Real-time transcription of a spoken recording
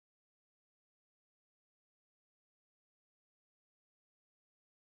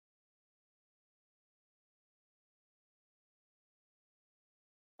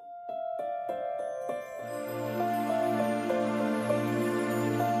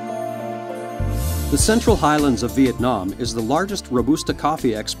The Central Highlands of Vietnam is the largest Robusta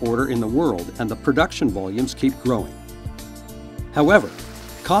coffee exporter in the world, and the production volumes keep growing. However,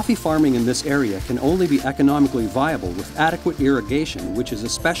 coffee farming in this area can only be economically viable with adequate irrigation, which is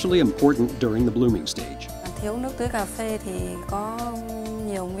especially important during the blooming stage. Thiếu nước tưới cà phê thì có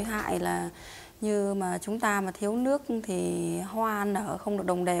nhiều nguy hại là như mà chúng ta mà thiếu nước thì hoa nở không được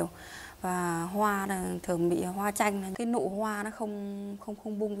đồng đều và hoa thường bị hoa chanh, cái nụ hoa nó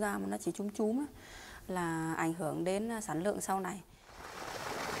không bung ra mà nó chỉ chúm là ảnh hưởng đến sản lượng sau này.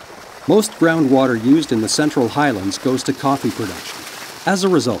 Most groundwater used in the Central Highlands goes to coffee production. As a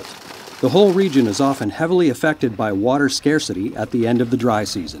result, the whole region is often heavily affected by water scarcity at the end of the dry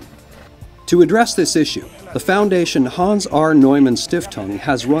season. To address this issue, the foundation Hans R. Neumann Stiftung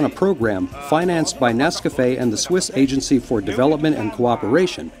has run a program financed by Nescafé and the Swiss Agency for Development and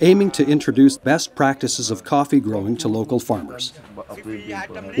Cooperation, aiming to introduce best practices of coffee growing to local farmers.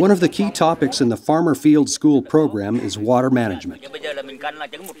 One of the key topics in the Farmer Field School program is water management.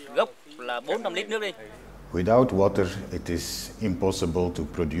 Without water, it is impossible to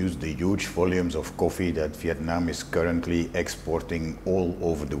produce the huge volumes of coffee that Vietnam is currently exporting all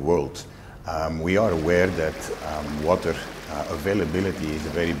over the world. We are aware that water availability is a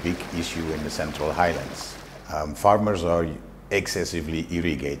very big issue in the Central Highlands. Farmers are excessively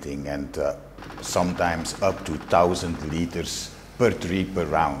irrigating and sometimes up to 1,000 liters per tree per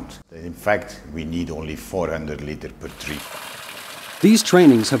round. In fact, we need only 400 liters per tree. These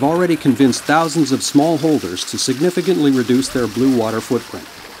trainings have already convinced thousands of smallholders to significantly reduce their blue water footprint.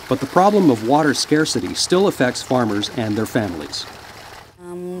 But the problem of water scarcity still affects farmers and their families.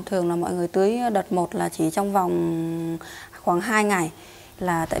 Thường là mọi người tưới đợt 1 là chỉ trong vòng khoảng 2 ngày,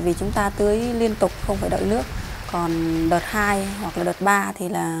 là tại vì chúng ta tưới liên tục không phải đợi nước. Còn đợt 2 hoặc là đợt 3 thì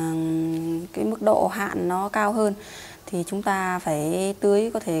là cái mức độ hạn nó cao hơn, thì chúng ta phải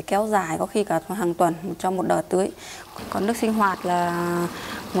tưới có thể kéo dài, có khi cả hàng tuần cho một đợt tưới. Còn nước sinh hoạt là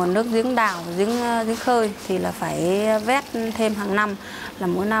nguồn nước giếng đào, giếng khơi thì là phải vét thêm hàng năm, là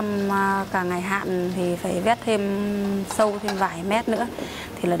mỗi năm càng ngày hạn thì phải vét thêm sâu thêm vài mét nữa,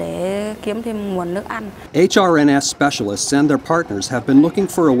 thì là để kiếm thêm nguồn nước ăn. HRNS specialists and their partners have been looking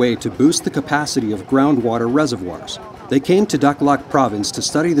for a way to boost the capacity of groundwater reservoirs. They came to Dak Lak province to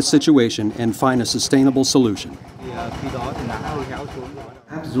study the situation and find a sustainable solution.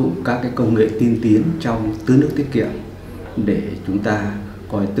 Áp dụng các cái công nghệ tiên tiến trong tưới nước tiết kiệm để chúng ta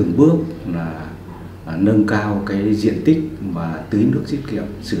coi từng bước là nâng cao cái diện tích và tưới nước tiết kiệm,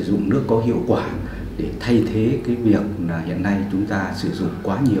 sử dụng nước có hiệu quả để thay thế cái việc là hiện nay chúng ta sử dụng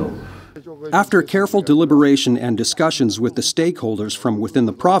quá nhiều. After careful deliberation and discussions with the stakeholders from within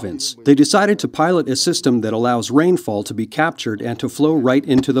the province, they decided to pilot a system that allows rainfall to be captured and to flow right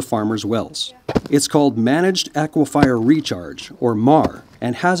into the farmers' wells. It's called Managed Aquifer Recharge, or MAR,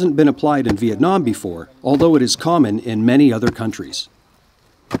 and hasn't been applied in Vietnam before, although it is common in many other countries.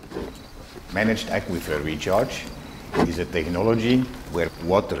 Managed Aquifer Recharge is a technology where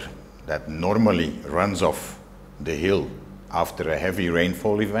water that normally runs off the hill after a heavy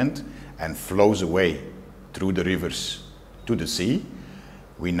rainfall event and flows away through the rivers to the sea,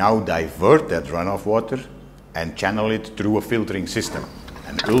 we now divert that runoff water and channel it through a filtering system.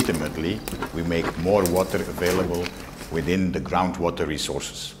 And ultimately, we make more water available within the groundwater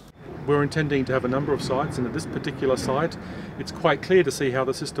resources. We're intending to have a number of sites, and at this particular site, it's quite clear to see how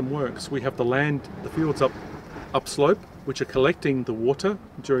the system works. We have the land, the fields upslope, which are collecting the water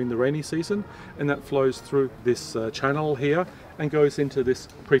during the rainy season, and that flows through this channel here and goes into this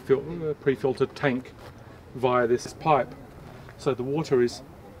pre-filtered tank via this pipe. So the water is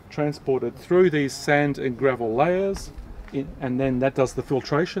transported through these sand and gravel layers, and then that does the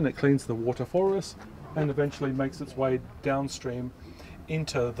filtration, it cleans the water for us, and eventually makes its way downstream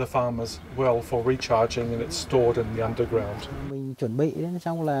into the farmer's well for recharging, and it's stored in the underground. Mình chuẩn bị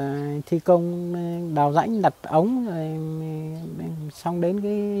xong là thi công đào rãnh, đặt ống, xong đến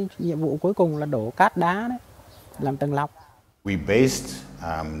cái nhiệm vụ cuối cùng là đổ cát đá đấy, làm tầng lọc. We based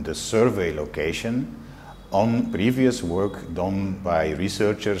the survey location on previous work done by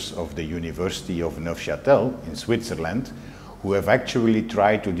researchers of the University of Neuchâtel in Switzerland, who have actually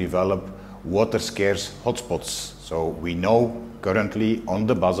tried to develop water-scarce hotspots. So we know currently on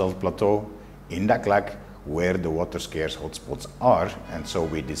the basalt plateau in Dak Lak where the water-scarce hotspots are, and so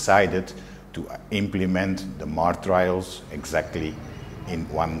we decided to implement the MAR trials exactly in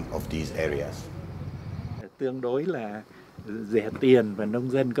one of these areas. Tương đối là rẻ tiền và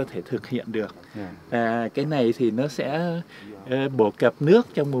nông dân có thể thực hiện được. Cái này thì nó sẽ bổ cập nước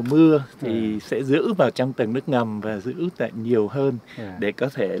trong mùa mưa thì sẽ giữ vào trong tầng nước ngầm và giữ tại nhiều hơn để có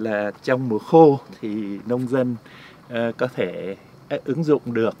thể là trong mùa khô thì nông dân có thể ứng dụng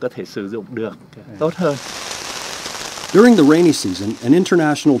được, có thể sử dụng được tốt hơn. During the rainy season, an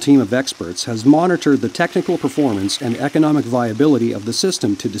international team of experts has monitored the technical performance and economic viability of the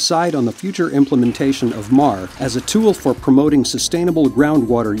system to decide on the future implementation of MAR as a tool for promoting sustainable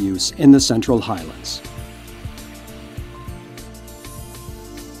groundwater use in the Central Highlands.